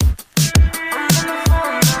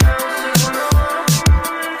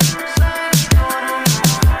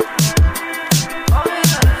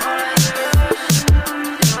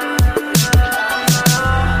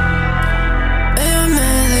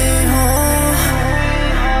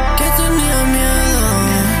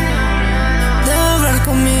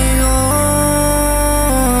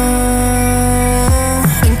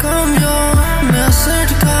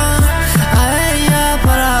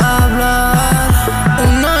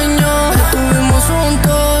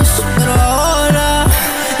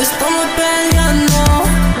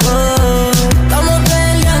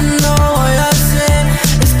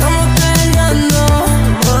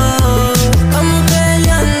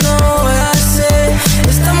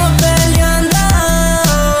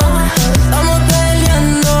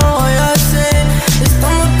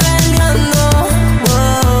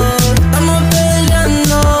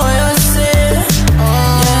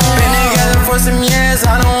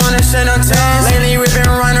and no tears. Lately we've been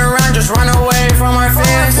running around, just run away from our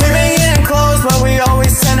fears. We've been getting close, but we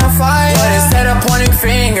always tend to fight. But instead of pointing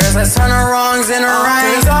fingers, let's turn our wrongs into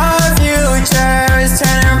right. 'Cause our future is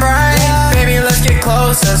turning bright. Baby, let's get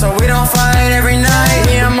closer so we don't fight every night.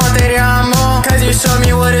 Y amo, te amo, 'cause you showed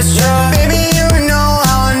me what is true. Baby, you know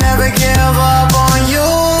I'll never give up on you.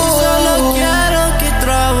 Y solo quiero que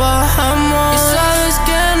trabajamos. Y sabes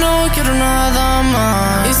que no quiero nada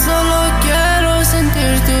más. Y solo quiero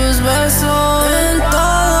sentir tus besos en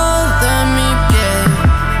todo de mi piel.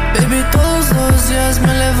 Baby, todos los días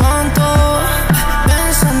me levanto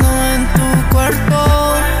pensando en tu cuerpo.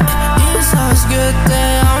 Y sabes que te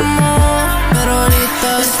amo, pero ahorita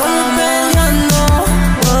estamos peleando.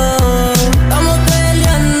 Estamos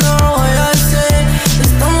peleando, ya sé.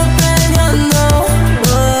 Estamos peleando.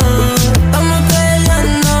 Estamos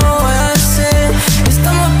peleando, ya sé.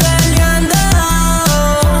 Estamos peleando.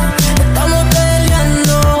 Estamos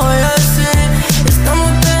peleando, ya sé.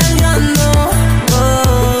 Estamos peleando.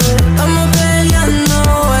 Estamos peleando,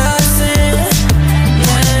 ya sé.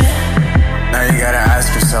 Yeah. Now you gotta ask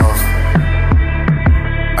yourself,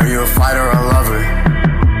 are you a fighter or a lover?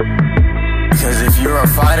 Because if you're a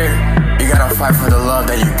fighter, you gotta fight for the love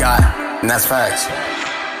that you got, and that's facts.